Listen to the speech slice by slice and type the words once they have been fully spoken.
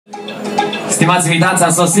Stimați invitați, a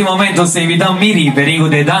sosit momentul să invităm Miri pe ringul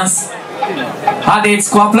de dans. Haideți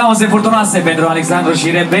cu aplauze furtunoase pentru Alexandru și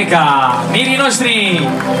Rebeca, Mirii noștri,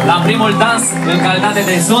 la primul dans în calitate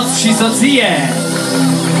de soț și soție.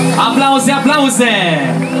 Aplauze, aplauze!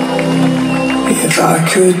 If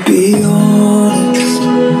I could be honest,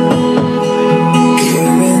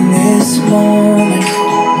 here in this moment,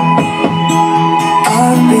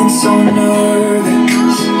 I've been so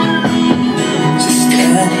nervous to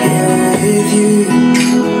stand here with you.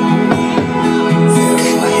 They're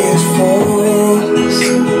all here for us,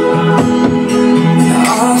 and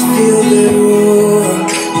I feel the roar,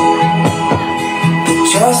 but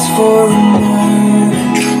just for a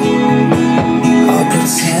moment I'll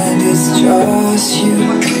pretend it's just you.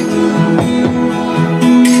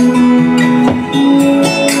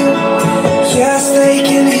 Yes, they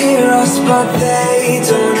can hear us, but they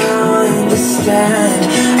don't understand.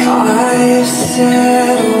 I have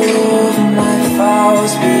said all of my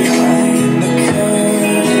vows behind the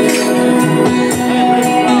curtain.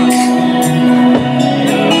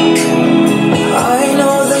 I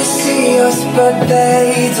know they see us, but they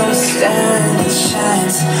don't stand a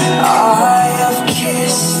chance. I have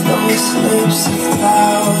kissed those lips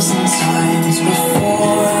 1,000 times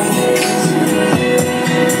before this.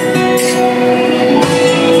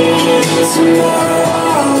 Tomorrow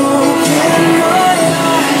I'll open my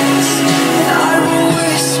eyes and I will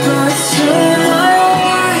whisper to my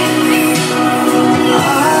wife,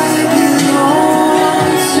 I belong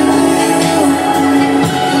to you.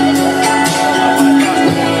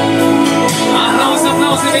 Aplauze,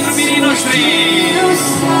 aplauze pentru mirii noștri! You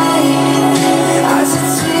say as a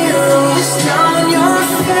tear rolls down your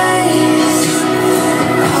face,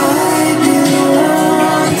 I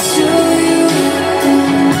belong to you.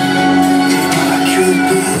 If I could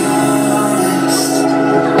be honest,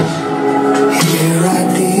 here at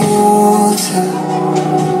the altar,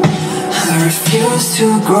 I refuse to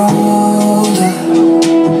grow older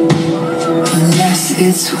unless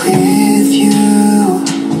it's with you.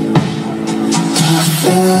 I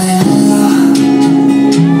fell in love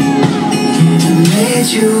and made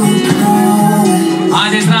you a promise.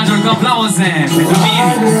 Haideți, dragilor, cu aplauze pentru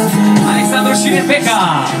Miri, Alexandru și Rebeca!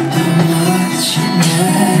 How much you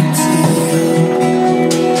meant to you.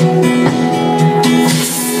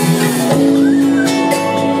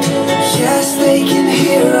 Yes, they can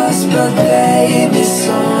hear us, but they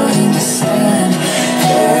misunderstand.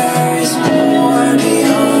 There is more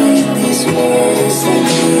behind these words that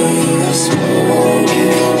we have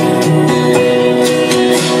spoken.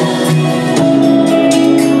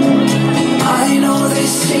 I know they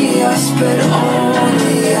see us, but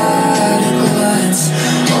only at a glance.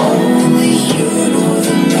 Only you know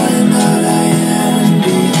the man that I am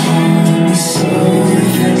behind the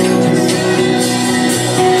surface.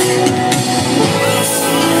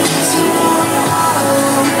 Tomorrow I'll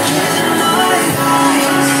open my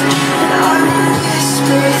eyes and I will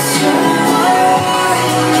whisper to my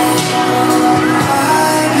wife,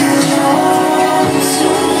 I belong to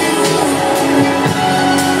you.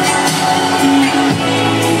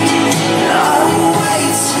 I will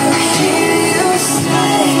wait to hear you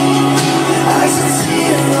say as a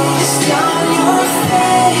tear rolls down your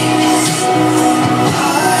face,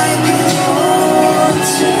 I belong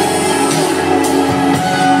to you.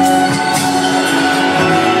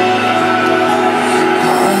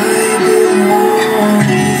 I belong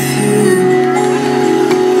with you.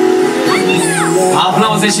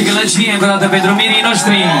 Aplauze și gălăgie încă o dată pentru mirii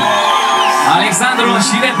noștri, Alexandru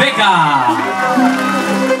și Rebeca!